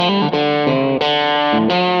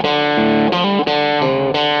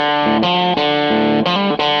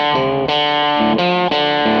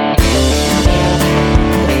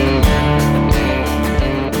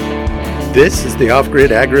This is the Off-Grid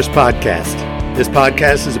Agorist Podcast. This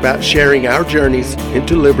podcast is about sharing our journeys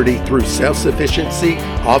into liberty through self-sufficiency,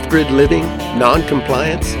 off-grid living,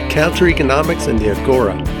 non-compliance, counter-economics, and the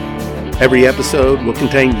Agora. Every episode will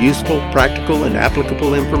contain useful, practical, and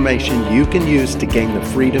applicable information you can use to gain the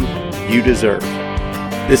freedom you deserve.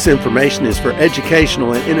 This information is for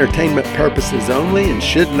educational and entertainment purposes only and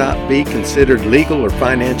should not be considered legal or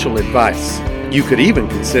financial advice. You could even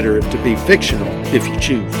consider it to be fictional if you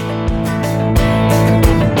choose.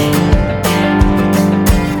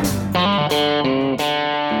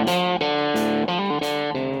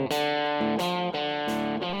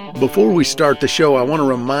 Before we start the show, I want to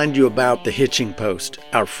remind you about the Hitching Post,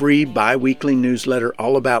 our free bi-weekly newsletter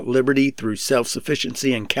all about liberty through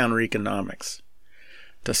self-sufficiency and counter-economics.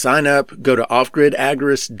 To sign up, go to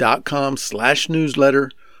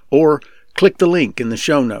offgridagorist.com/newsletter or click the link in the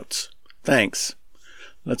show notes. Thanks.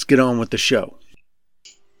 Let's get on with the show.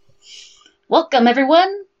 Welcome,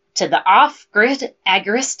 everyone, to the Off-Grid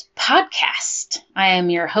Agorist Podcast. I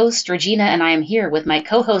am your host, Regina, and I am here with my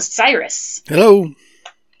co-host, Cyrus. Hello.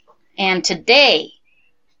 And today,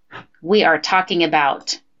 we are talking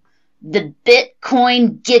about the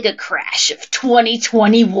Bitcoin Giga crash of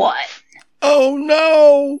 2021. Oh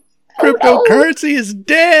no! Cryptocurrency is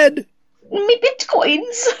dead! Me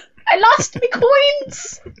Bitcoins! I lost me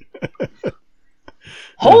coins!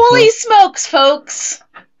 Holy smokes, folks!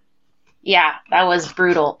 Yeah, that was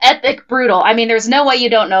brutal. Epic brutal. I mean, there's no way you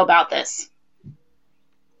don't know about this.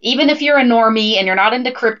 Even if you're a normie and you're not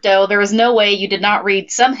into crypto, there is no way you did not read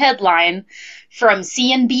some headline from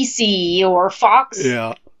CNBC or Fox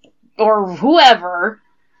or whoever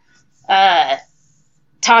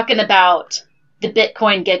talking about the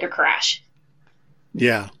Bitcoin Giga crash.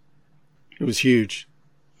 Yeah, it was huge.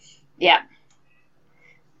 Yeah.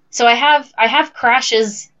 So I have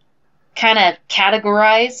crashes kind of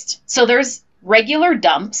categorized. So there's regular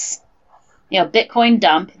dumps, Bitcoin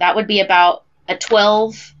dump. That would be about a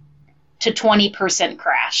 12 to 20%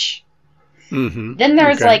 crash. Mm-hmm. Then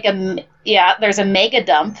there's there's a mega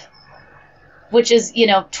dump, which is,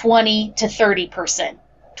 20 to 30%.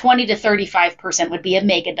 20 to 35% would be a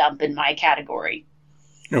mega dump in my category.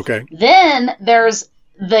 Okay. Then there's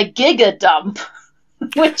the giga dump,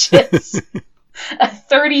 which is a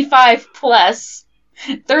 35 to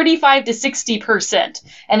 60%.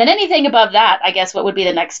 And then anything above that, I guess what would be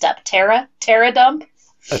the next step? Terra dump?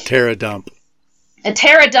 A Terra dump. A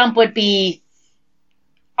Terra dump would be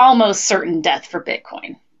almost certain death for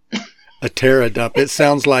Bitcoin. A Terra dump. It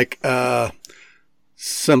sounds like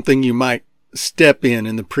something you might step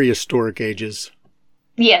in the prehistoric ages.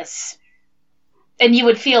 Yes. And you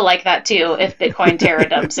would feel like that too if Bitcoin Terra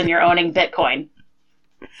dumps and you're owning Bitcoin.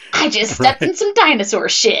 I just stepped in some dinosaur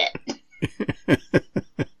shit.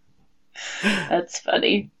 That's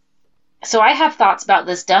funny. So I have thoughts about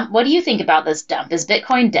this dump. What do you think about this dump? Is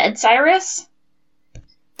Bitcoin dead, Cyrus?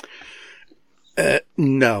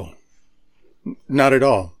 No. Not at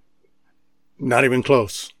all. Not even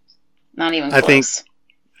close. Not even close. I think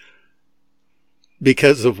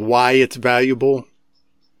because of why it's valuable,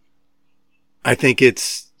 I think we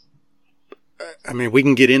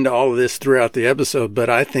can get into all of this throughout the episode, but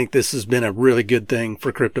I think this has been a really good thing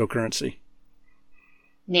for cryptocurrency.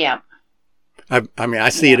 Yeah. I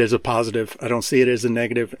see it as a positive. I don't see it as a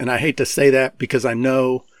negative. And I hate to say that because I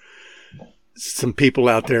know some people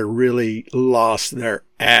out there really lost their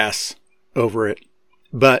ass over it.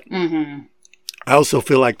 But I also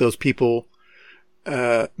feel like those people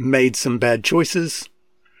made some bad choices.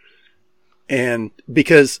 And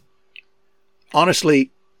because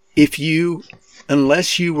honestly,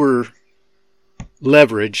 unless you were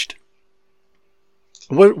leveraged,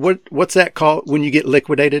 what's that called when you get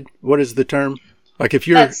liquidated? What is the term? Like if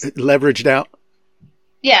you're leveraged out?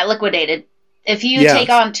 Yeah, liquidated. If you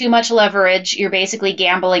take on too much leverage, you're basically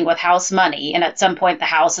gambling with house money, and at some point the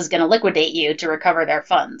house is going to liquidate you to recover their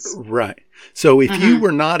funds. Right. So if you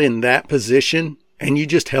were not in that position and you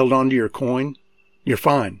just held on to your coin, you're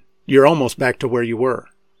fine. You're almost back to where you were.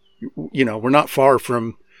 We're not far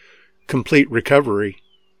from complete recovery.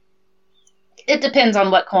 It depends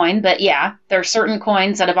on what coin, but yeah, there are certain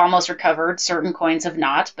coins that have almost recovered, certain coins have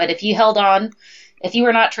not. But if you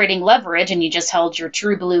were not trading leverage and you just held your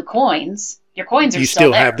true blue coins, your coins are you still there.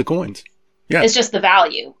 You still have the coins. Yeah. It's just the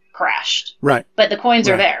value crashed. Right. But the coins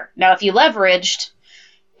are there. Now, if you leveraged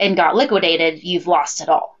and got liquidated, you've lost it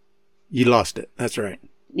all. You lost it. That's right.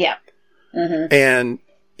 Yeah. Mm-hmm. And,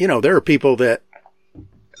 there are people that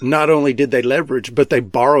not only did they leverage, but they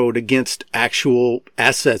borrowed against actual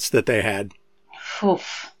assets that they had.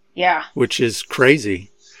 Oof. Yeah. Which is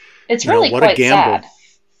crazy. It's really what a quite gamble. sad.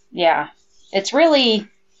 Yeah. It's really,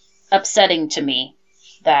 upsetting to me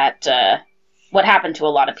that what happened to a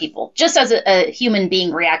lot of people, just as a human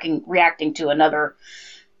being reacting to another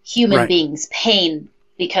human being's pain,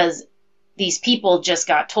 because these people just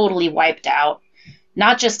got totally wiped out.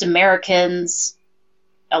 Not just Americans,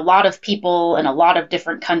 a lot of people in a lot of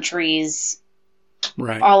different countries,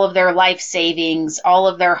 all of their life savings, all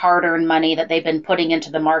of their hard-earned money that they've been putting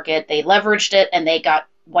into the market, they leveraged it and they got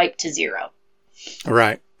wiped to zero.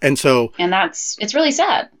 Right. And so... And it's really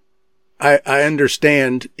sad. I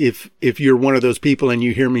understand if you're one of those people and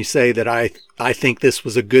you hear me say that I think this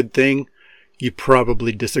was a good thing, you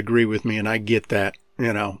probably disagree with me, and I get that,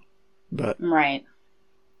 but... Right.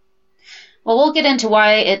 Well, we'll get into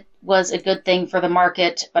why it was a good thing for the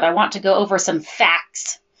market, but I want to go over some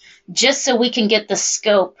facts just so we can get the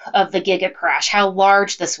scope of the Giga crash, how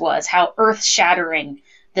large this was, how earth-shattering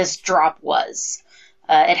this drop was.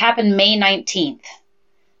 It happened May 19th.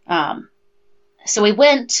 So we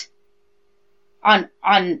went on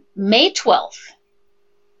May 12th.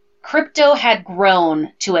 Crypto had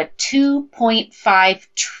grown to a $2.5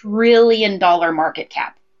 trillion market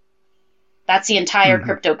cap. That's the entire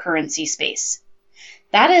cryptocurrency space.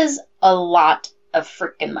 That is a lot of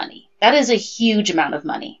freaking money. That is a huge amount of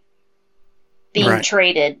money being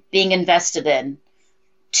traded, being invested in.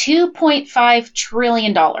 $2.5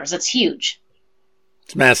 trillion. That's huge.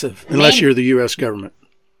 It's massive, unless you're the U.S. government.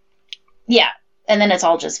 Yeah, and then it's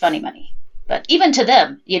all just funny money. But even to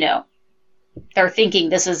them, they're thinking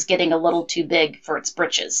this is getting a little too big for its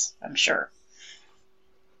britches, I'm sure.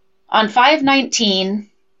 On 5/19,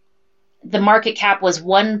 the market cap was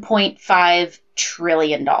 $1.5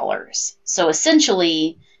 trillion. So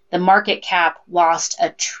essentially, the market cap lost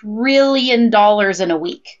 $1 trillion in a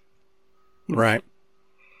week. Right.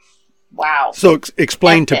 Wow. So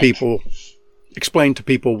explain to people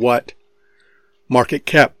what market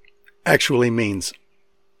cap actually means.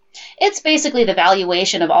 It's basically the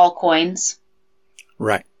valuation of all coins.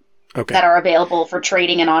 Right. Okay. That are available for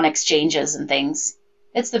trading and on exchanges and things.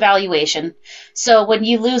 It's the valuation. So when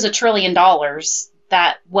you lose $1 trillion,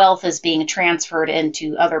 that wealth is being transferred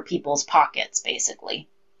into other people's pockets, basically.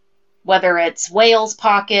 Whether it's whales'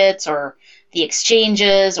 pockets or the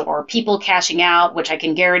exchanges or people cashing out, which I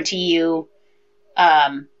can guarantee you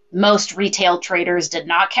most retail traders did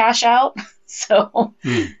not cash out. So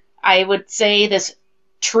I would say this $1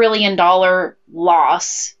 trillion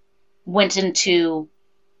loss went into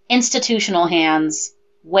institutional hands,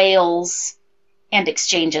 whales, and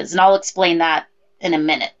exchanges. And I'll explain that in a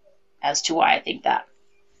minute as to why I think that.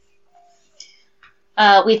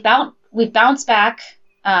 We've bounced back,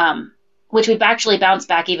 which we've actually bounced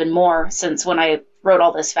back even more since when I wrote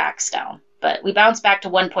all this facts down. But we bounced back to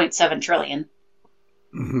 1.7 trillion.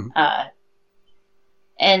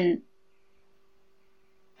 And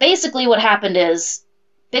basically what happened is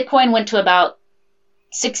Bitcoin went to about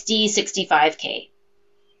 65K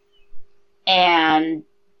and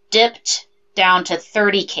dipped down to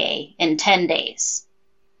 30K in 10 days.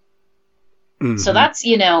 So that's,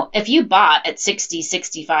 if you bought at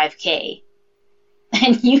 65K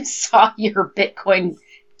and you saw your Bitcoin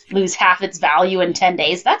lose half its value in 10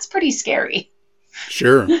 days, that's pretty scary.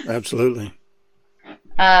 Sure, absolutely.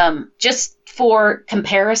 Just for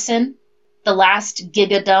comparison, the last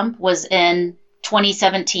Giga dump was in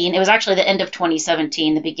 2017. It was actually the end of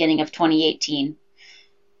 2017, the beginning of 2018.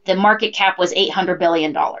 The market cap was $800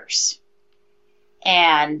 billion.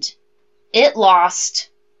 And it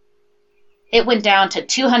went down to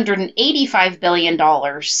 $285 billion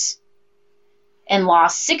and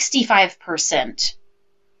lost 65%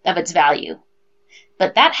 of its value.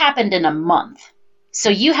 But that happened in a month. So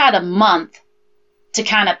you had a month to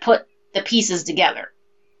kind of put the pieces together.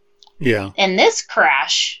 Yeah. In this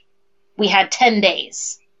crash, we had 10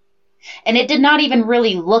 days. And it did not even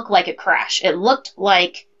really look like a crash. It looked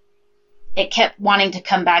like it kept wanting to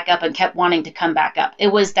come back up and kept wanting to come back up. It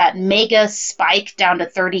was that mega spike down to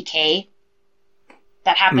 30K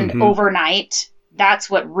that happened overnight. That's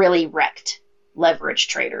what really wrecked leverage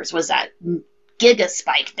traders, was that Giga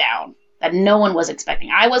spike down that no one was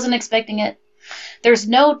expecting. I wasn't expecting it. There's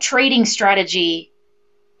no trading strategy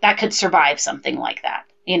that could survive something like that.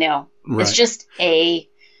 Right. It's just it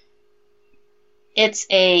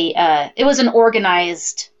was an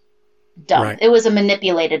organized dump. Right. It was a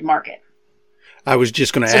manipulated market. I was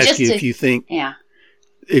just going to ask you if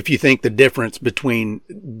you think the difference between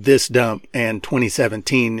this dump and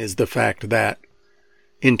 2017 is the fact that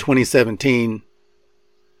in 2017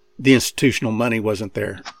 the institutional money wasn't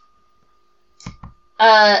there.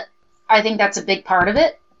 I think that's a big part of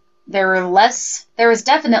it. There was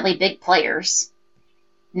definitely big players.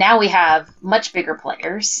 Now we have much bigger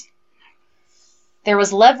players. there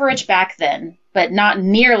was leverage back then, but not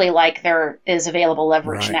nearly like there is available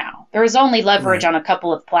leverage now. There was only leverage on a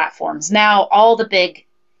couple of platforms. Now all the big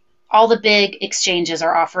exchanges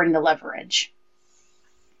are offering the leverage.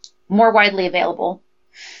 More widely available.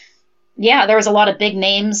 Yeah, there was a lot of big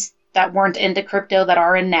names that weren't into crypto that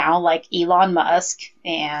are in now, like Elon Musk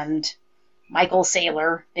and Michael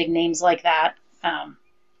Saylor, big names like that.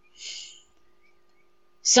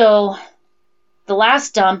 So the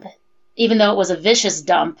last dump, even though it was a vicious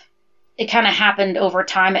dump, it kind of happened over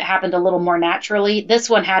time. It happened a little more naturally. This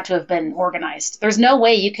one had to have been organized. There's no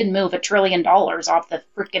way you can move $1 trillion off the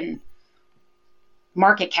freaking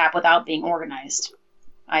market cap without being organized,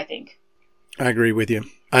 I think. I agree with you.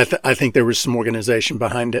 I think there was some organization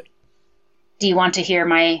behind it. Do you want to hear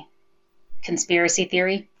my conspiracy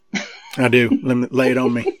theory? I do. Lay it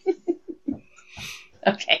on me.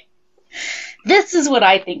 Okay. This is what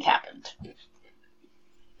I think happened.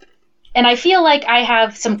 And I feel like I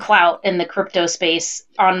have some clout in the crypto space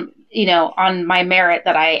on my merit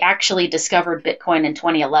that I actually discovered Bitcoin in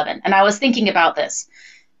 2011. And I was thinking about this.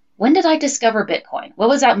 When did I discover Bitcoin? What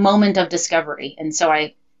was that moment of discovery? And so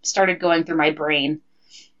I started going through my brain.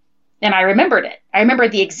 And I remembered it. I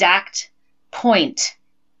remembered the exact point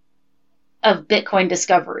of Bitcoin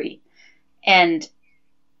discovery. And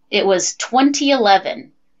it was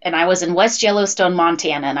 2011. And I was in West Yellowstone,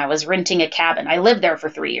 Montana, and I was renting a cabin. I lived there for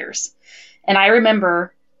 3 years. And I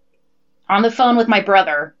remember on the phone with my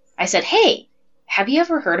brother, I said, "Hey, have you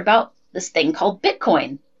ever heard about this thing called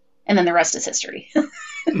Bitcoin?" And then the rest is history.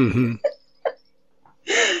 Mm-hmm.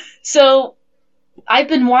 So I've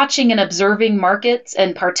been watching and observing markets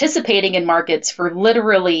and participating in markets for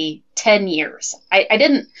literally 10 years. I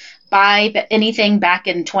didn't buy anything back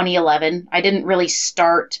in 2011. I didn't really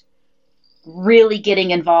start really getting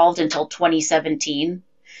involved until 2017.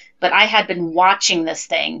 But I had been watching this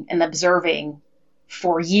thing and observing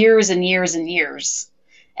for years and years and years,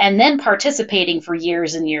 and then participating for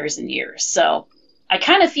years and years and years. So I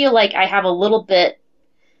kind of feel like I have a little bit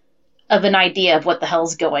of an idea of what the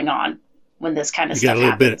hell's going on when this kind of stuff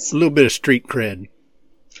happens. A little bit of street cred.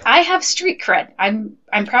 I have street cred. I'm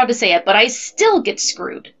proud to say it, but I still get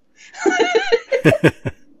screwed.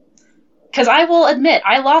 Because I will admit,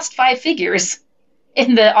 I lost 5 figures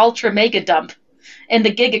in the ultra mega dump. In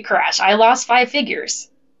the Giga crash, I lost 5 figures.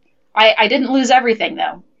 I didn't lose everything,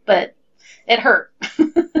 though, but it hurt.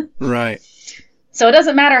 Right. So it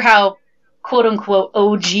doesn't matter how, quote-unquote,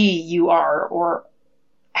 OG you are or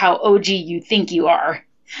how OG you think you are.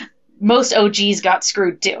 Most OGs got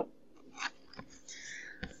screwed, too.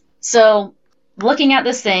 So looking at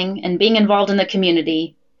this thing and being involved in the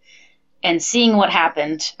community and seeing what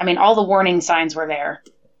happened, I mean, all the warning signs were there.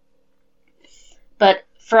 But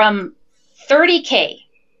from 30K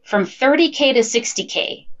to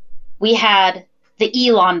 60K, we had the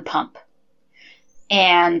Elon pump.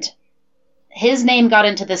 And his name got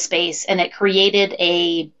into the space, and it created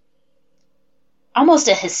almost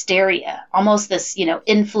a hysteria, almost this,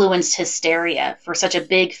 influenced hysteria for such a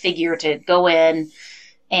big figure to go in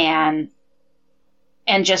and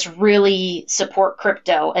just really support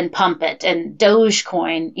crypto and pump it. And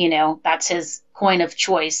Dogecoin, that's his coin of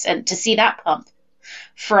choice. And to see that pump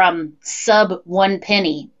from sub 1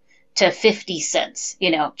 penny to 50 cents,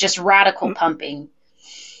 just radical pumping.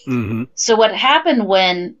 Mm-hmm. So what happened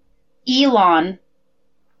when Elon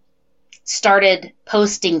started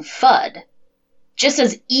posting FUD, just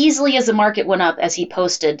as easily as the market went up as he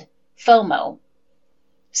posted FOMO,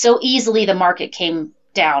 so easily the market came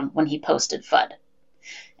down when he posted FUD.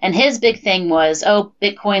 And his big thing was, oh,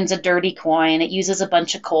 Bitcoin's a dirty coin. It uses a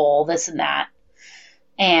bunch of coal, this and that.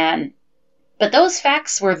 But those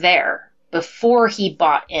facts were there before he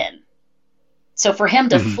bought in. So for him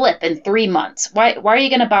to flip in 3 months, why are you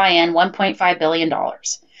going to buy in $1.5 billion?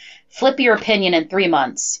 Flip your opinion in 3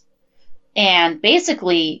 months. And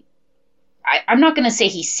basically, I'm not going to say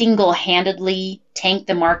he single-handedly tanked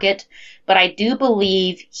the market, but I do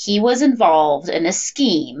believe he was involved in a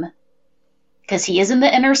scheme, because he is in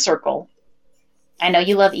the inner circle. I know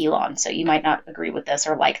you love Elon, so you might not agree with this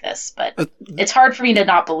or like this, but it's hard for me to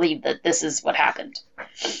not believe that this is what happened.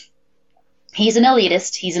 He's an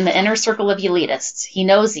elitist. He's in the inner circle of elitists. He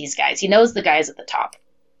knows these guys. He knows the guys at the top.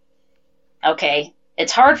 Okay?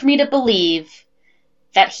 It's hard for me to believe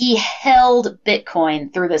that he held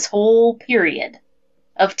Bitcoin through this whole period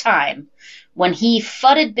of time when he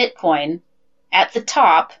fudded Bitcoin at the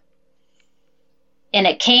top, and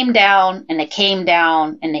it came down, and it came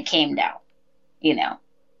down, and it came down.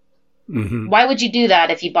 Why would you do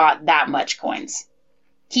that if you bought that much coins?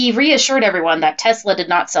 He reassured everyone that Tesla did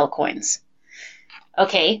not sell coins.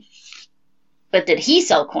 Okay. But did he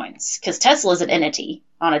sell coins? Because Tesla's an entity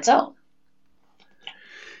on its own.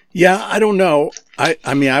 Yeah, I don't know.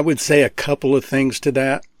 I mean, I would say a couple of things to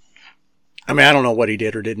that. I mean, I don't know what he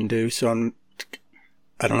did or didn't do, so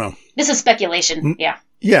I don't know. This is speculation. Yeah.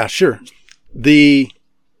 Yeah, sure.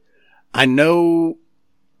 I know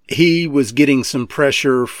he was getting some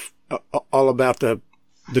pressure all about the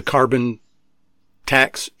carbon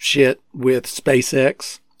tax shit with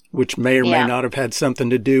SpaceX, which may or may not have had something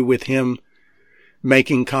to do with him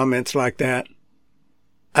making comments like that.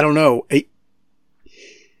 I don't know.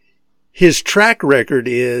 His track record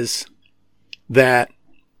is that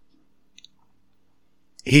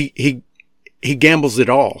he gambles it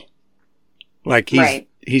all. Like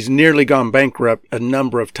he's nearly gone bankrupt a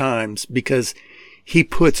number of times because he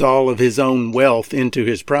puts all of his own wealth into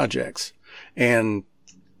his projects. And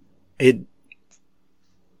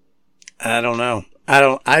I don't know.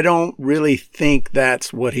 I don't really think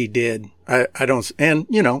that's what he did. I don't, and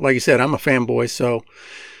like you said, I'm a fanboy, so,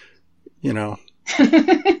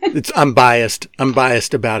 I'm biased. I'm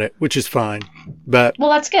biased about it, which is fine. But well,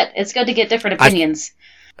 that's good. It's good to get different opinions.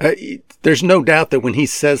 There's no doubt that when he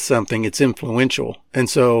says something, it's influential. And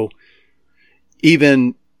so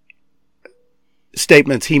even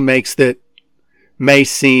statements he makes that may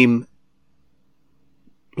seem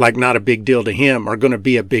like not a big deal to him are going to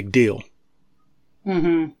be a big deal.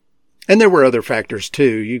 Mm-hmm. And there were other factors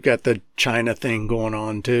too. You've got the China thing going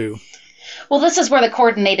on too. Well, this is where the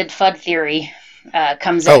coordinated FUD theory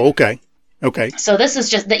comes in. Oh, okay. Okay. So this is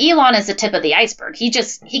just, the Elon is the tip of the iceberg. He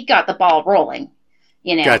got the ball rolling.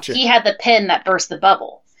 Gotcha. He had the pin that burst the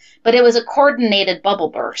bubble, but it was a coordinated bubble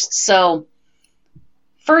burst. So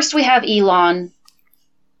first we have Elon,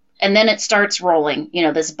 and then it starts rolling.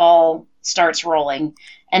 This ball starts rolling.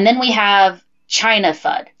 And then we have China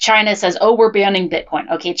FUD. China says, oh, we're banning Bitcoin.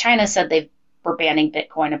 Okay, China said they were banning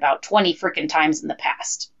Bitcoin about 20 freaking times in the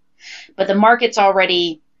past. But the market's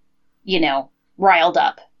already, riled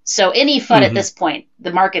up. So any FUD at this point,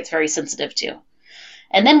 the market's very sensitive to.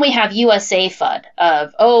 And then we have USA FUD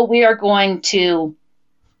of, oh, we are going to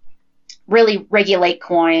really regulate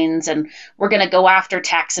coins and we're going to go after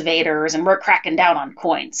tax evaders and we're cracking down on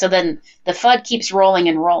coins. So then the FUD keeps rolling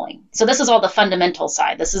and rolling. So this is all the fundamental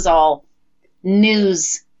side. This is all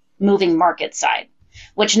news moving market side,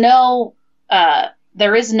 which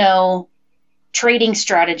there is no trading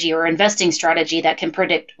strategy or investing strategy that can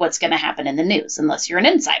predict what's going to happen in the news unless you're an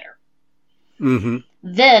insider. Mm-hmm.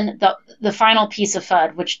 Then the final piece of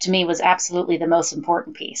FUD, which to me was absolutely the most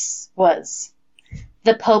important piece, was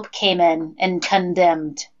the Pope came in and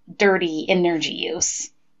condemned dirty energy use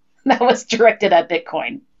that was directed at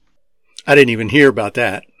Bitcoin. I didn't even hear about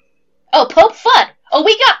that. Oh, Pope FUD. Oh,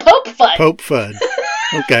 we got Pope FUD. Pope FUD.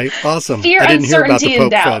 Okay, awesome. Fear, I didn't hear about uncertainty, the Pope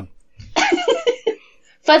and doubt. FUD.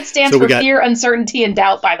 FUD stands for fear, uncertainty, and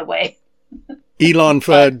doubt, by the way. Elon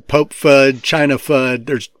FUD, Pope FUD, China FUD.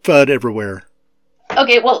 There's FUD everywhere.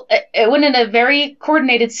 Okay, well, it went in a very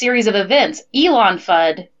coordinated series of events. Elon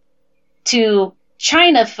FUD to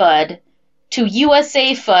China FUD to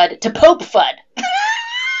USA FUD to Pope FUD.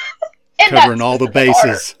 Covering all the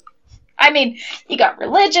bases. I mean, you got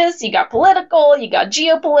religious, you got political, you got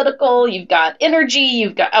geopolitical, you've got energy,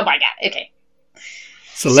 you've got... Oh my God, okay.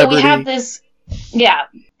 Celebrity. So we have this... Yeah,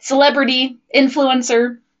 celebrity,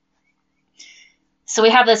 influencer. So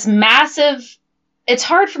we have this massive... It's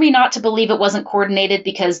hard for me not to believe it wasn't coordinated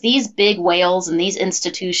because these big whales and these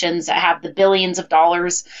institutions that have the billions of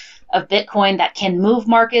dollars of Bitcoin that can move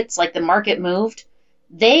markets like the market moved,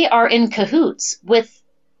 they are in cahoots with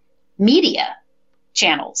media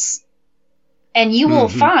channels. And you will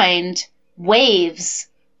find waves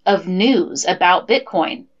of news about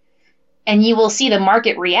Bitcoin. And you will see the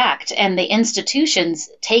market react and the institutions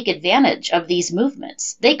take advantage of these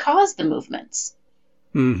movements. They cause the movements.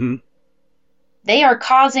 Mm-hmm. They are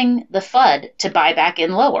causing the FUD to buy back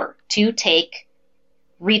in lower, to take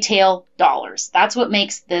retail dollars. That's what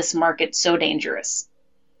makes this market so dangerous.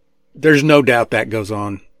 There's no doubt that goes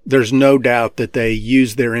on. There's no doubt that they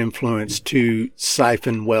use their influence to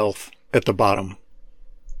siphon wealth at the bottom.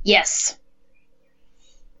 Yes.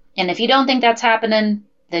 And if you don't think that's happening,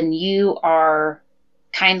 then you are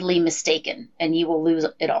kindly mistaken and you will lose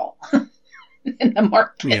it all in the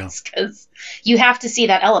markets because you have to see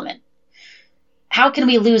that element. How can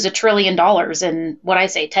we lose $1 trillion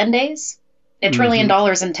in, 10 days? $1 trillion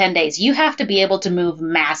in 10 days. You have to be able to move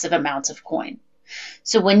massive amounts of coin.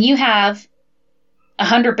 So when you have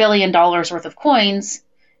 $100 billion worth of coins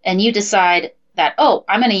and you decide that,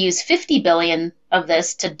 I'm going to use 50 billion of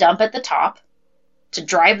this to dump at the top, to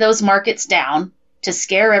drive those markets down, to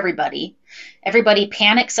scare everybody, Everybody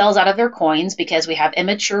panic sells out of their coins because we have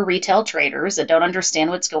immature retail traders that don't understand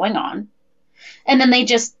what's going on. And then they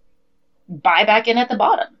just buy back in at the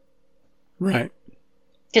bottom. Right.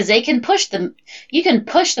 Because they can push them. You can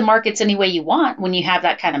push the markets any way you want when you have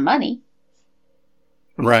that kind of money.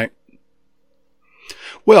 Right.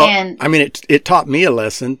 Well, I mean, it taught me a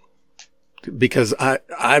lesson because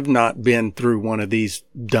I've not been through one of these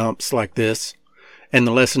dumps like this. And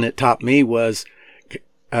the lesson it taught me was,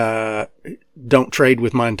 don't trade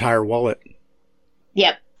with my entire wallet.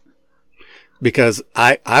 Yep. Because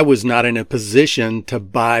I was not in a position to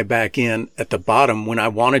buy back in at the bottom when I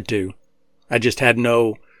wanted to. I just had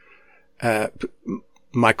my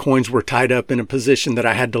coins were tied up in a position that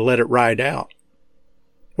I had to let it ride out.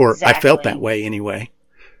 Or exactly. I felt that way anyway.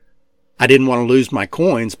 I didn't want to lose my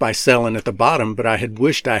coins by selling at the bottom, but I had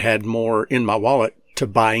wished I had more in my wallet to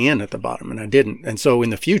buy in at the bottom, and I didn't. And so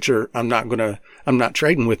in the future, I'm not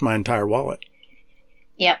trading with my entire wallet.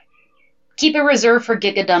 Yep. Keep a reserve for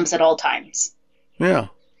Giga dumps at all times. Yeah.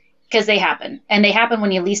 Because they happen. And they happen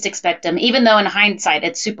when you least expect them, even though in hindsight,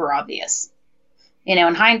 it's super obvious. In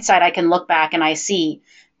hindsight, I can look back and I see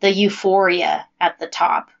the euphoria at the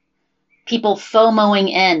top. People FOMOing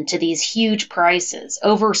in to these huge prices,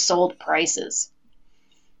 oversold prices.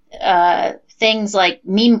 Things like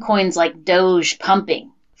meme coins like Doge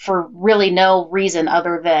pumping for really no reason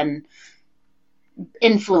other than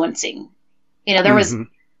influencing. There was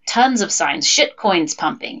tons of signs. Shit coins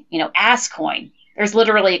pumping. Ass coin. There's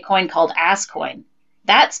literally a coin called ass coin.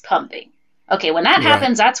 That's pumping. Okay, when that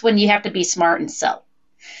happens, that's when you have to be smart and sell.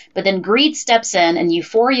 But then greed steps in and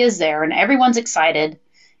euphoria is there and everyone's excited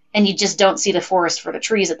and you just don't see the forest for the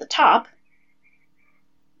trees at the top.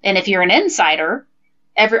 And if you're an insider,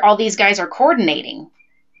 all these guys are coordinating.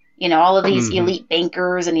 All of these elite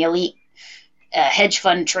bankers and elite hedge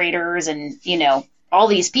fund traders and, all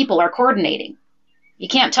these people are coordinating. You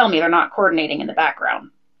can't tell me they're not coordinating in the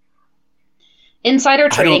background. Insider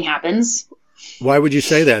trading happens. Why would you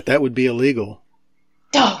say that? That would be illegal.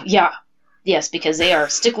 Oh, yeah. Yes, because they are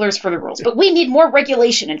sticklers for the rules. But we need more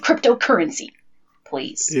regulation in cryptocurrency.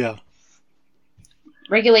 Please. Yeah.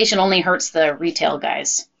 Regulation only hurts the retail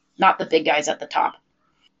guys, not the big guys at the top.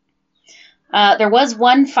 There was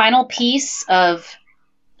one final piece of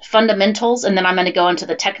fundamentals, and then I'm going to go into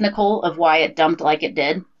the technical of why it dumped like it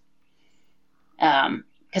did.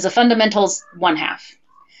 Because the fundamentals, one half.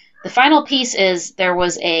 The final piece is there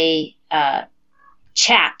was a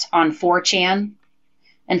chat on 4chan,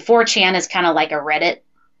 and 4chan is kind of like a Reddit,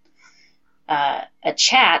 a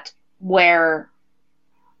chat where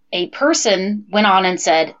a person went on and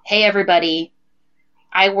said, hey, everybody,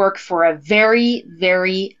 I work for a very,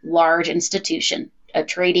 very large institution, a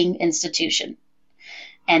trading institution,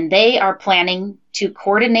 and they are planning to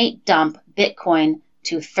coordinate dump Bitcoin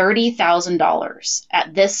to $30,000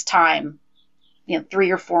 at this time,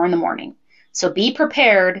 3 or 4 in the morning. So be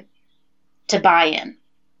prepared to buy in.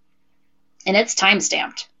 And it's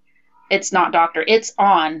time-stamped. It's not doctored. It's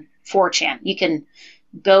on 4chan. You can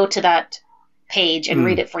go to that page and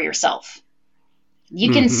read it for yourself.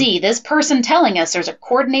 You can see this person telling us there's a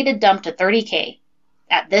coordinated dump to 30K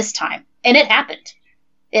at this time. And it happened.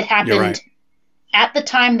 It happened at the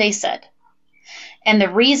time they said. And the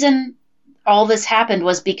reason all this happened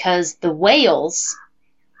was because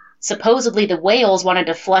supposedly the whales wanted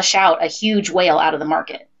to flush out a huge whale out of the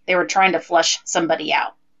market. They were trying to flush somebody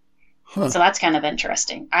out. Huh. So that's kind of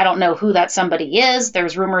interesting. I don't know who that somebody is.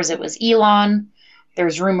 There's rumors it was Elon.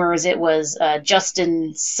 There's rumors it was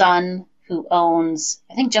Justin's son who owns,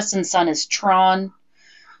 I think Justin's son is Tron.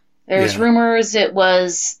 There's rumors it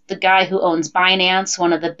was the guy who owns Binance,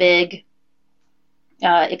 one of the big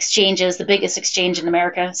exchanges, the biggest exchange in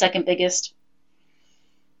America, second biggest.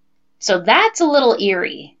 So that's a little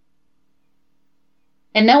eerie.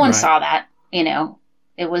 And no one saw that,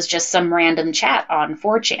 It was just some random chat on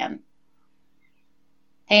 4chan.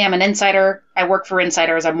 Hey, I'm an insider. I work for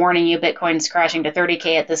insiders. I'm warning you, Bitcoin's crashing to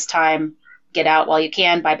 30K at this time. Get out while you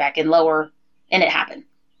can, buy back in lower. And it happened,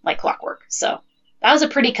 like clockwork. So that was a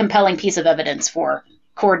pretty compelling piece of evidence for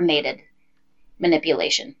coordinated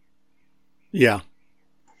manipulation. Yeah.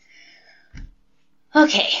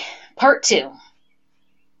 Okay, part 2.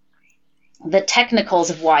 The technicals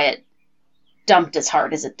of why it dumped as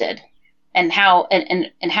hard as it did. And how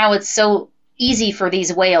and how it's so easy for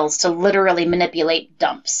these whales to literally manipulate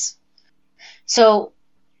dumps. So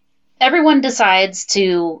everyone decides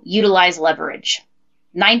to utilize leverage.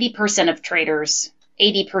 90% of traders,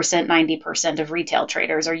 80%, 90% of retail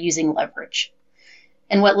traders are using leverage.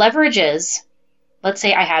 And what leverage is, let's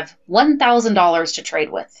say I have $1,000 to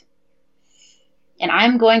trade with. And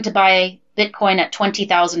I'm going to buy Bitcoin at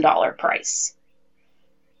 $20,000 price.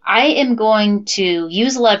 I am going to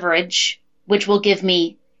use leverage, which will give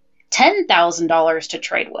me $10,000 to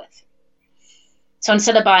trade with. So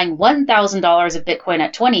instead of buying $1,000 of Bitcoin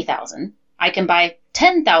at $20,000, I can buy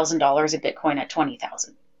 $10,000 of Bitcoin at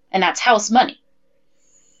 $20,000. And that's house money.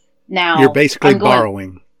 Now, you're basically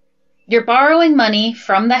borrowing. You're borrowing money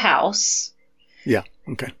from the house. Yeah,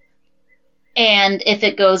 okay. And if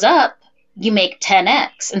it goes up, you make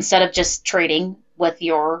 10x instead of just trading with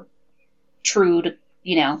your true to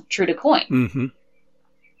coin. Mm-hmm.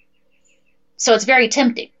 So it's very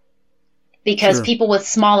tempting because Sure. people with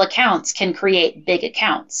small accounts can create big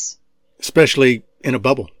accounts. Especially in a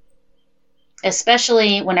bubble.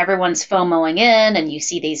 Especially when everyone's FOMOing in and you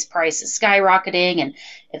see these prices skyrocketing. And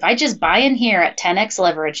if I just buy in here at 10x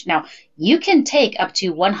leverage, now you can take up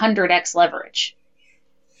to 100x leverage.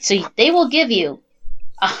 So they will give you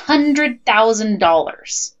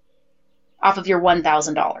 $100,000 off of your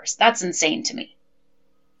 $1,000. That's insane to me.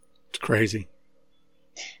 It's crazy.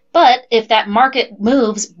 But if that market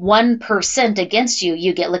moves 1% against you,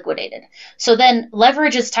 you get liquidated. So then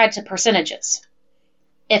leverage is tied to percentages.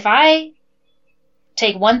 If I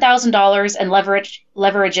take $1,000 and leverage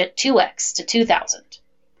it 2x to 2,000,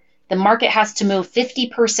 the market has to move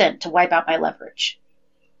 50% to wipe out my leverage.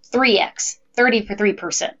 3x,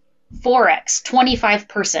 33%. 4x,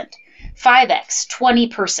 25%. 5x,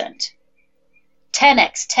 20%.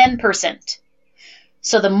 10x, 10%.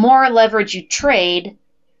 So the more leverage you trade,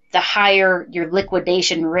 the higher your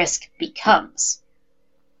liquidation risk becomes.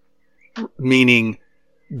 Meaning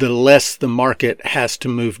the less the market has to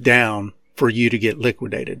move down for you to get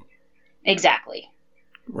liquidated. Exactly.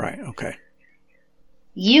 Right, okay.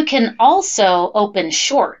 You can also open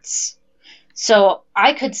shorts. So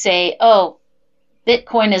I could say, oh,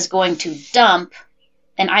 Bitcoin is going to dump,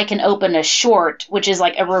 and I can open a short, which is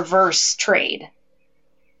like a reverse trade.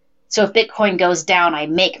 So if Bitcoin goes down, I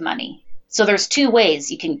make money. So there's two ways.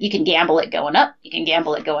 You can gamble it going up. You can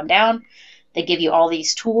gamble it going down. They give you all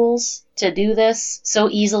these tools to do this so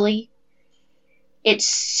easily. It's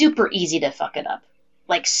super easy to fuck it up.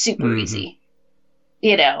 Like super easy.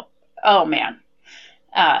 Oh man.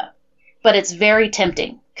 But it's very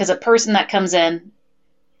tempting because a person that comes in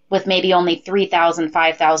with maybe only $3,000,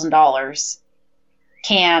 $5,000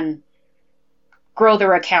 can grow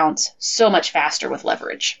their accounts so much faster with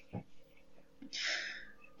leverage.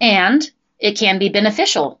 And it can be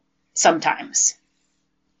beneficial sometimes,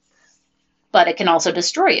 but it can also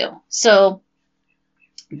destroy you. So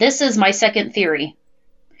this is my second theory.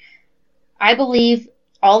 I believe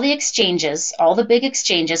all the exchanges, all the big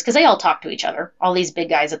exchanges, because they all talk to each other, all these big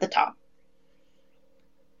guys at the top,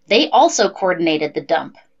 they also coordinated the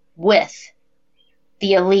dump with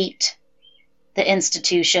the elite, the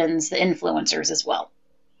institutions, the influencers as well.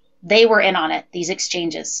 They were in on it, these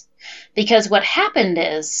exchanges. Because what happened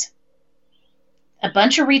is a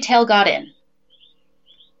bunch of retail got in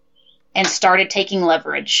and started taking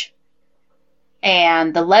leverage.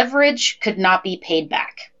 And the leverage could not be paid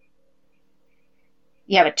back.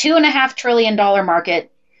 You have a $2.5 trillion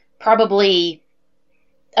market. Probably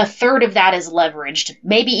a third of that is leveraged,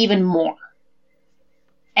 maybe even more.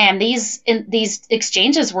 And these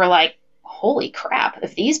exchanges were like, holy crap,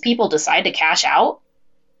 if these people decide to cash out,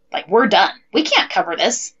 like, we're done. We can't cover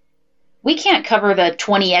this. We can't cover the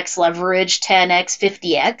 20x leverage, 10x,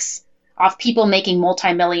 50x off people making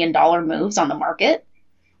multi-million-dollar moves on the market.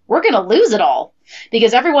 We're going to lose it all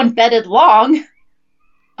because everyone betted long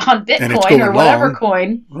on Bitcoin or whatever long.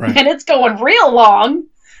 Coin, right. And it's going real long.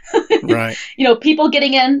 Right. People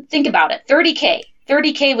getting in, think about it, 30K.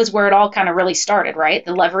 30K was where it all kind of really started, right?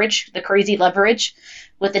 The leverage, the crazy leverage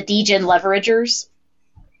with the degen leveragers.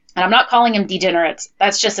 And I'm not calling them degenerates.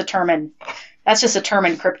 That's just a term in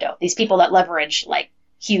crypto. These people that leverage like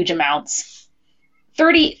huge amounts.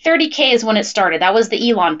 30K is when it started. That was the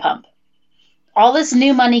Elon pump. All this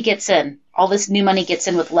new money gets in. All this new money gets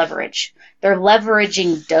in with leverage. They're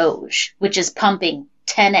leveraging Doge, which is pumping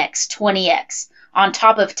 10x, 20x on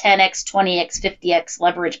top of 10x, 20x, 50x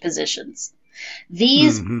leverage positions.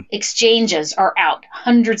 These exchanges are out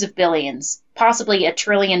hundreds of billions, possibly $1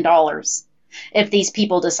 trillion if these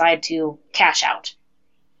people decide to cash out.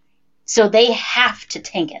 So they have to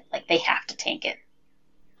tank it. Like, they have to tank it.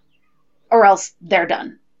 Or else they're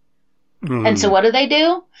done. And so what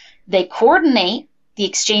do? They coordinate, the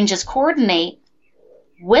exchanges coordinate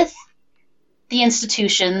with the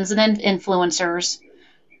institutions and influencers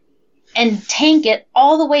and tank it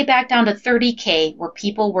all the way back down to 30K where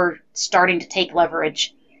people were starting to take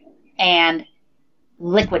leverage and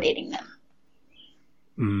liquidating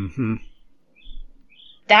them.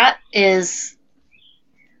 That is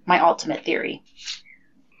my ultimate theory.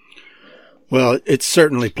 Well, it's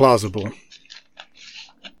certainly plausible.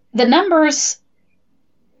 The numbers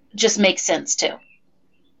just make sense too.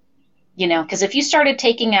 You know, because if you started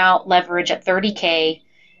taking out leverage at 30K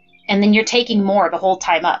and then you're taking more the whole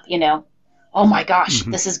time up, you know, oh my gosh,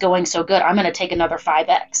 this is going so good. I'm going to take another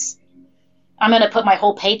 5X. I'm going to put my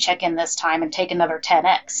whole paycheck in this time and take another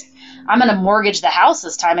 10X. I'm going to mortgage the house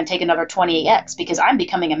this time and take another 20X because I'm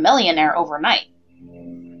becoming a millionaire overnight.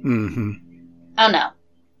 Mm-hmm. Oh, no.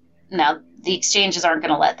 No, the exchanges aren't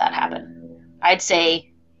going to let that happen. I'd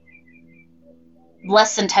say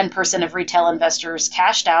less than 10% of retail investors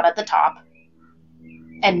cashed out at the top,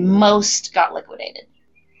 and most got liquidated.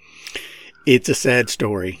 It's a sad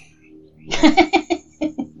story.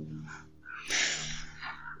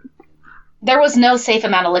 There was no safe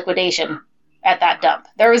amount of liquidation at that dump.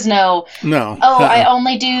 There was no, No. I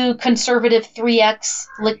only do conservative 3X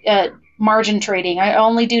margin trading. I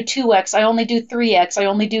only do 2X. I only do 3X. I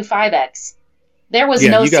only do 5X. There was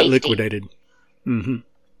no safety. Yeah, you got liquidated. Mm-hmm.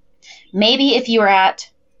 Maybe if you were at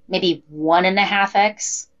maybe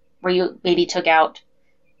 1.5X, where you maybe took out,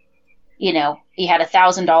 you know, you had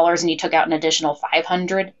 $1,000 and you took out an additional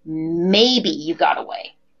 500, maybe you got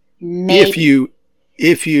away. Maybe.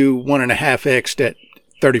 If you 1.5x'd at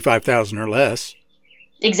 35,000 or less.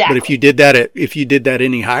 Exactly. But if you did that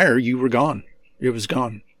any higher, you were gone. It was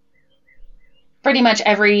gone. Pretty much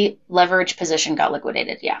every leverage position got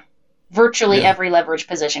liquidated. Yeah. Virtually every leverage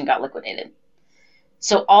position got liquidated.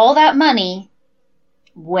 So all that money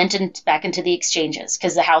went back into the exchanges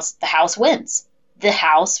because the house wins. The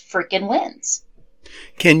house freaking wins.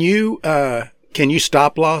 Can you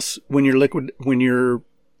stop loss when you're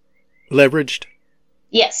leveraged?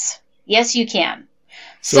 Yes. Yes, you can.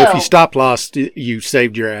 So if you stop loss, you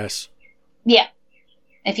saved your ass. Yeah.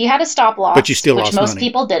 If you had a stop loss, but you still lost money.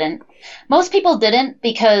 People didn't. Most people didn't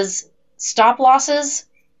because stop losses,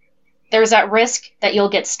 there's that risk that you'll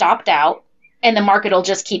get stopped out and the market will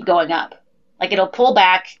just keep going up. Like it'll pull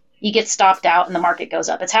back, you get stopped out, and the market goes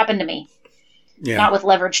up. It's happened to me. Yeah. Not with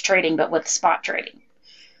leverage trading, but with spot trading.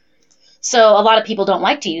 So a lot of people don't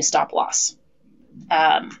like to use stop loss.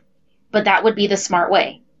 But that would be the smart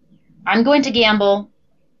way. I'm going to gamble.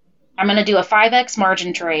 I'm going to do a 5X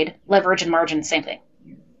margin trade. Leverage and margin, same thing.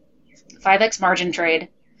 5X margin trade.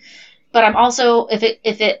 But I'm also, if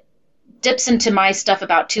it dips into my stuff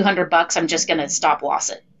about $200, I'm just going to stop loss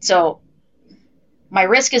it. So my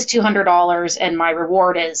risk is $200 and my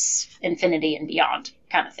reward is infinity and beyond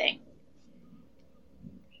kind of thing.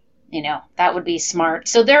 You know, that would be smart.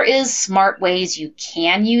 So there is smart ways you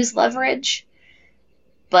can use leverage,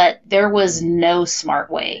 but there was no smart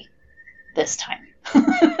way this time.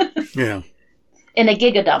 Yeah. In a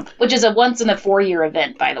Giga dump, which is a once in a 4-year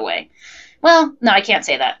event, by the way. Well, no, I can't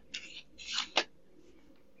say that.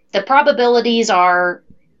 The probabilities are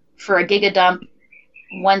for a Giga dump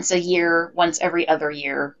once a year, once every other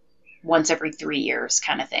year, once every 3 years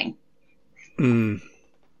kind of thing.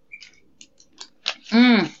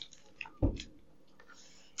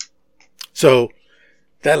 So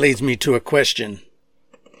that leads me to a question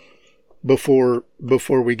before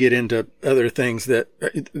we get into other things that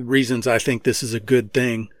reasons I think this is a good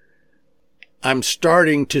thing. I'm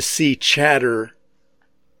starting to see chatter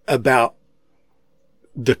about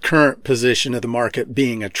the current position of the market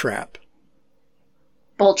being a trap.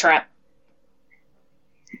 Bull trap.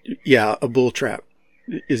 Yeah, a bull trap.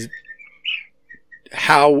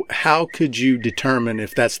 How could you determine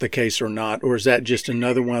if that's the case or not? Or is that just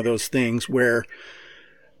another one of those things where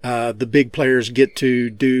the big players get to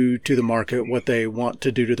do to the market what they want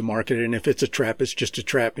to do to the market, and if it's a trap, it's just a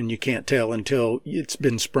trap, and you can't tell until it's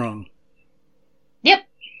been sprung? Yep.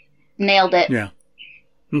 Nailed it. Yeah.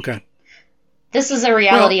 Okay. This is a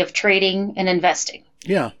reality of trading and investing.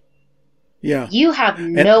 Yeah. Yeah. You have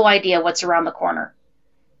no idea what's around the corner.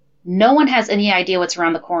 No one has any idea what's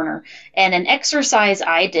around the corner. And an exercise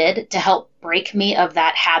I did to help break me of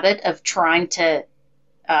that habit of trying to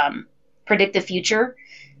predict the future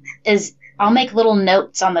is I'll make little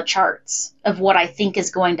notes on the charts of what I think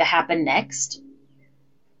is going to happen next.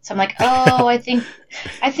 So I'm like, oh, I think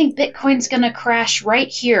Bitcoin's going to crash right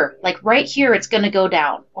here. Like right here, it's going to go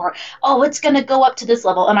down. Or, oh, it's going to go up to this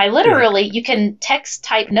level. And I literally, you can text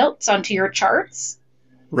type notes onto your charts.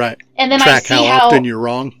 Right. And then track I see how often you're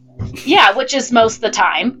wrong. Yeah, which is most of the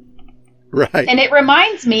time. Right. And it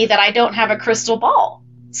reminds me that I don't have a crystal ball.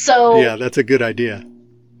 So yeah, that's a good idea.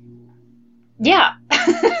 Yeah.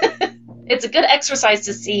 It's a good exercise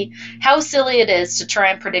to see how silly it is to try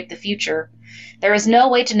and predict the future. There is no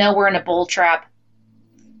way to know we're in a bull trap.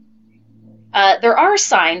 There are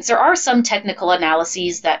signs. There are some technical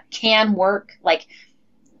analyses that can work. Like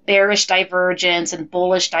bearish divergence and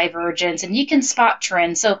bullish divergence, and you can spot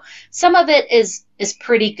trends. So some of it is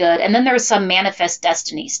pretty good. And then there's some manifest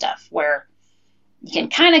destiny stuff where you can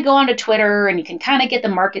kind of go onto Twitter and you can kind of get the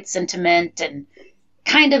market sentiment and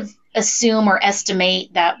kind of assume or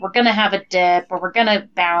estimate that we're going to have a dip or we're going to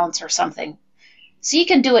bounce or something. So you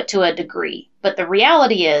can do it to a degree. But the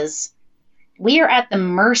reality is we are at the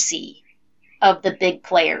mercy of the big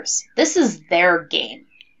players. This is their game.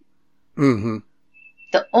 Mm-hmm.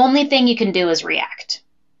 The only thing you can do is react.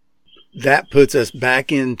 That puts us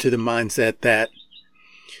back into the mindset that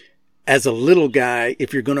as a little guy,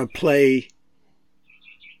 if you're going to play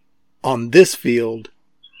on this field,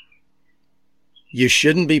 you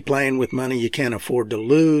shouldn't be playing with money you can't afford to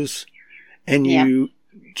lose, and you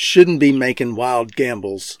shouldn't be making wild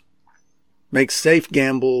gambles. Make safe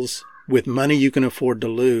gambles with money you can afford to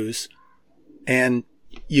lose, and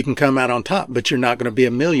you can come out on top, but you're not going to be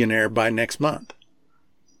a millionaire by next month.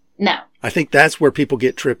 No. I think that's where people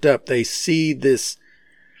get tripped up. They see this,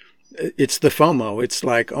 it's the FOMO. It's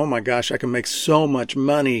like, oh my gosh, I can make so much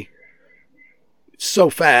money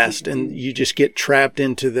so fast, and you just get trapped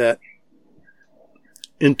into the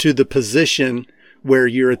position where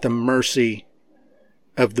you're at the mercy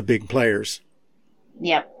of the big players.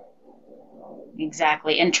 Yep.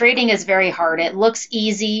 Exactly. And trading is very hard. It looks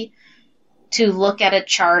easy to look at a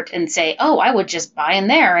chart and say, oh, I would just buy in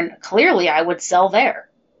there, and clearly I would sell there.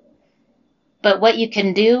 But what you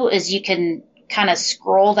can do is you can kind of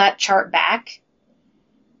scroll that chart back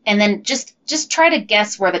and then just try to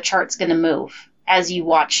guess where the chart's going to move as you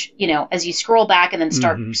watch, as you scroll back and then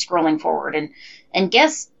start scrolling forward and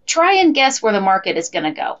try and guess where the market is going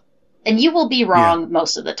to go. And you will be wrong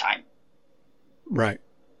most of the time. Right.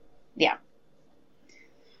 Yeah.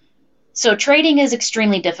 So trading is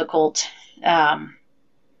extremely difficult.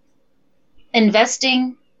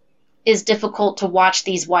 Investing is difficult to watch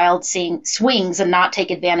these wild swings and not take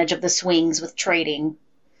advantage of the swings with trading.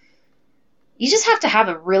 You just have to have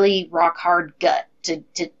a really rock hard gut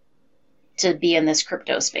to be in this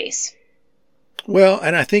crypto space. Well,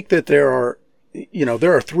 and I think that there are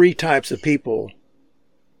three types of people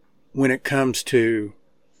when it comes to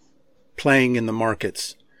playing in the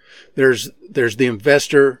markets. There's the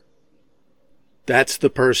investor. That's the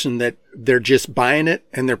person that they're just buying it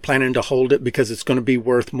and they're planning to hold it because it's going to be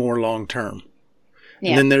worth more long term. Yeah.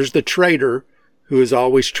 And then there's the trader who is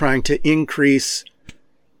always trying to increase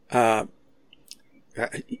their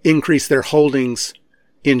holdings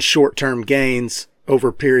in short-term gains over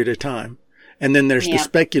a period of time. And then there's the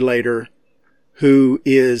speculator who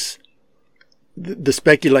is the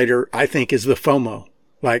speculator, I think, is the FOMO.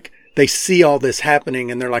 Like they see all this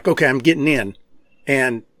happening and they're like, okay, I'm getting in.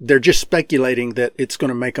 And they're just speculating that it's going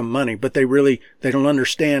to make them money, but they don't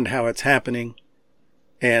understand how it's happening.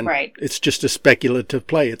 And It's just a speculative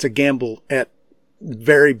play. It's a gamble at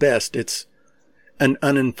very best. It's an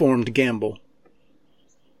uninformed gamble.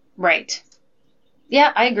 Right.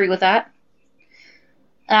 Yeah, I agree with that.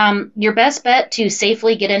 Your best bet to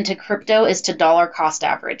safely get into crypto is to dollar cost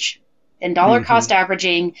average. In dollar cost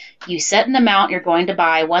averaging, you set an amount you're going to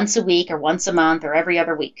buy once a week or once a month or every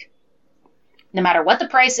other week. No matter what the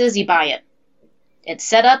price is, you buy it. It's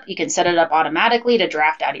set up. You can set it up automatically to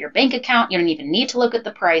draft out of your bank account. You don't even need to look at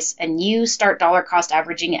the price, and you start dollar cost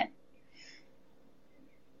averaging in.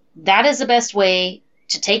 That is the best way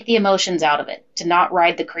to take the emotions out of it, to not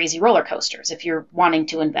ride the crazy roller coasters if you're wanting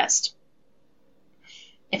to invest.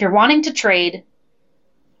 If you're wanting to trade,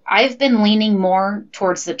 I've been leaning more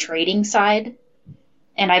towards the trading side,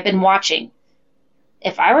 and I've been watching.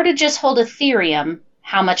 If I were to just hold Ethereum,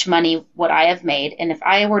 how much money would I have made? And if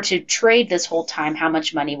I were to trade this whole time, how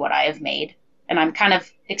much money would I have made? And I'm kind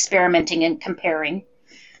of experimenting and comparing,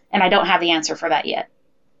 and I don't have the answer for that yet.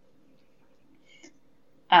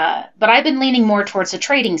 But I've been leaning more towards the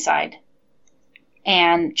trading side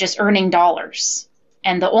and just earning dollars.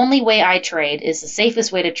 And the only way I trade is the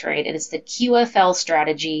safest way to trade. It is the QFL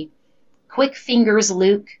strategy, Quick Fingers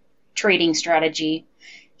Luke trading strategy.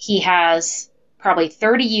 He has probably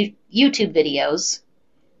 30 YouTube videos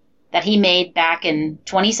that he made back in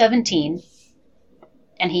 2017.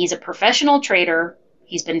 And he's a professional trader.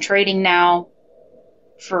 He's been trading now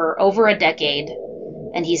for over a decade.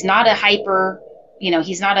 And he's not a hyper,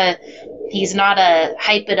 he's not a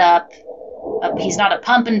hype it up. He's not a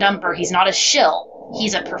pump and dumper. He's not a shill.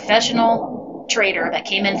 He's a professional trader that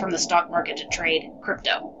came in from the stock market to trade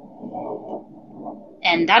crypto.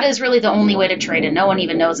 And that is really the only way to trade, and no one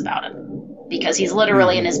even knows about him because he's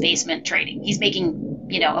literally in his basement trading. He's making,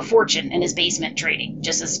 a fortune in his basement trading,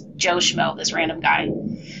 just as Joe Schmo, this random guy.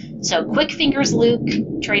 So Quick Fingers Luke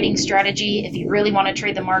trading strategy, if you really want to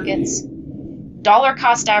trade the markets, dollar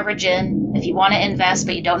cost average in. If you want to invest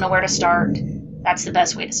but you don't know where to start, that's the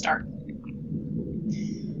best way to start.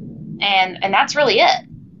 And that's really it.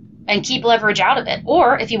 And keep leverage out of it.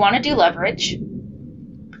 Or if you want to do leverage,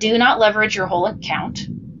 do not leverage your whole account.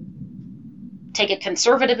 Take a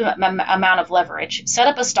conservative amount of leverage. Set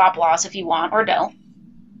up a stop loss if you want or don't.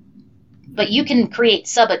 But you can create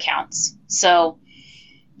sub-accounts. So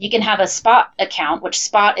you can have a spot account, which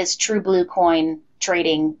spot is true blue coin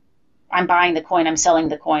trading. I'm buying the coin, I'm selling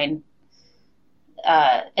the coin.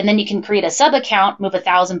 And then you can create a sub-account, move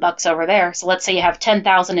 $1,000 over there. So let's say you have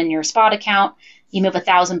 10,000 in your spot account. You move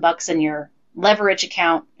 $1,000 in your leverage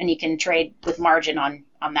account, and you can trade with margin on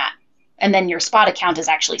that. And then your spot account is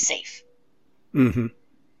actually safe. Mm-hmm.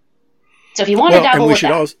 So if you want to dabble with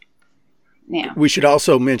that. We should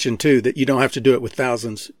also mention, too, that you don't have to do it with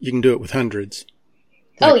thousands. You can do it with hundreds.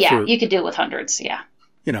 You could do it with hundreds, yeah.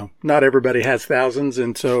 Not everybody has thousands,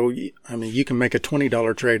 and so, I mean, you can make a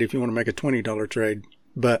 $20 trade if you want to make a $20 trade,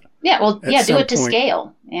 but... do it to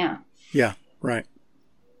scale, yeah. Yeah, right.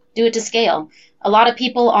 Do it to scale. A lot of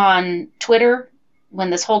people on Twitter, when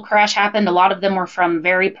this whole crash happened, a lot of them were from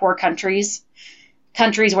very poor countries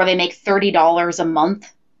where they make $30 a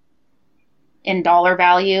month in dollar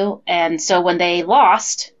value, and so when they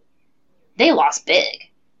lost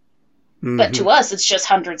big. Mm-hmm. But to us, it's just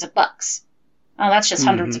hundreds of bucks. Oh, that's just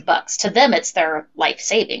hundreds of bucks. To them, it's their life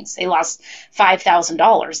savings. They lost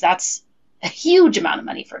 $5,000. That's a huge amount of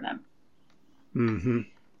money for them. Mm-hmm.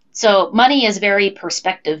 So money is very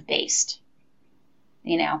perspective based.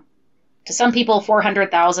 To some people,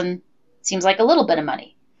 400,000 seems like a little bit of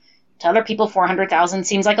money. To other people, 400,000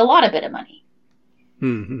 seems like a lot of bit of money.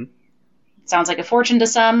 Mm-hmm. Sounds like a fortune to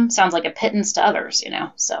some. Sounds like a pittance to others.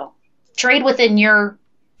 So trade within your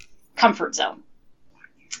comfort zone.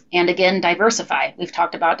 And again, diversify. We've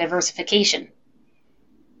talked about diversification.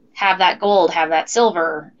 Have that gold, have that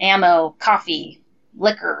silver, ammo, coffee,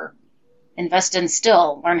 liquor. Invest in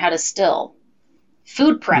still. Learn how to still.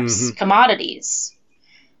 Food preps, commodities,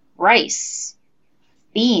 rice,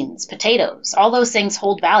 beans, potatoes. All those things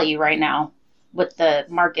hold value right now with the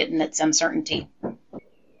market and its uncertainty.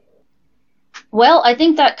 Well, I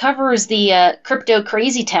think that covers the crypto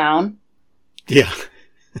crazy town. Yeah.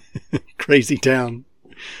 Crazy town.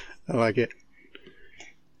 I like it.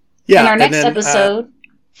 Yeah. In our next episode,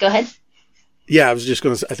 go ahead. Yeah, I was just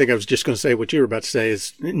going to say what you were about to say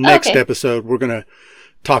is next episode, we're going to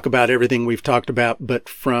talk about everything we've talked about, but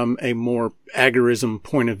from a more agorism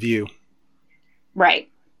point of view. Right.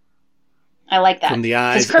 I like that. From the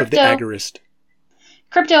eyes of the agorist.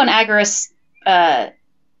 Crypto and agorists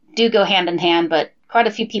do go hand in hand, but quite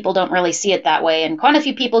a few people don't really see it that way. And quite a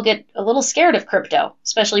few people get a little scared of crypto,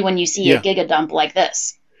 especially when you see a Giga dump like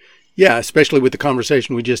this. Yeah, especially with the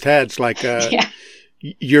conversation we just had. It's like,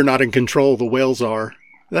 you're not in control, the whales are.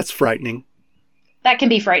 That's frightening. That can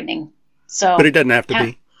be frightening. But it doesn't have to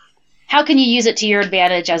be. How can you use it to your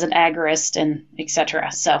advantage as an agorist and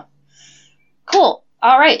etc.? So, cool.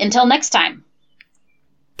 All right, until next time.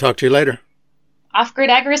 Talk to you later.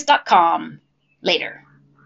 Offgridagorist.com. Later.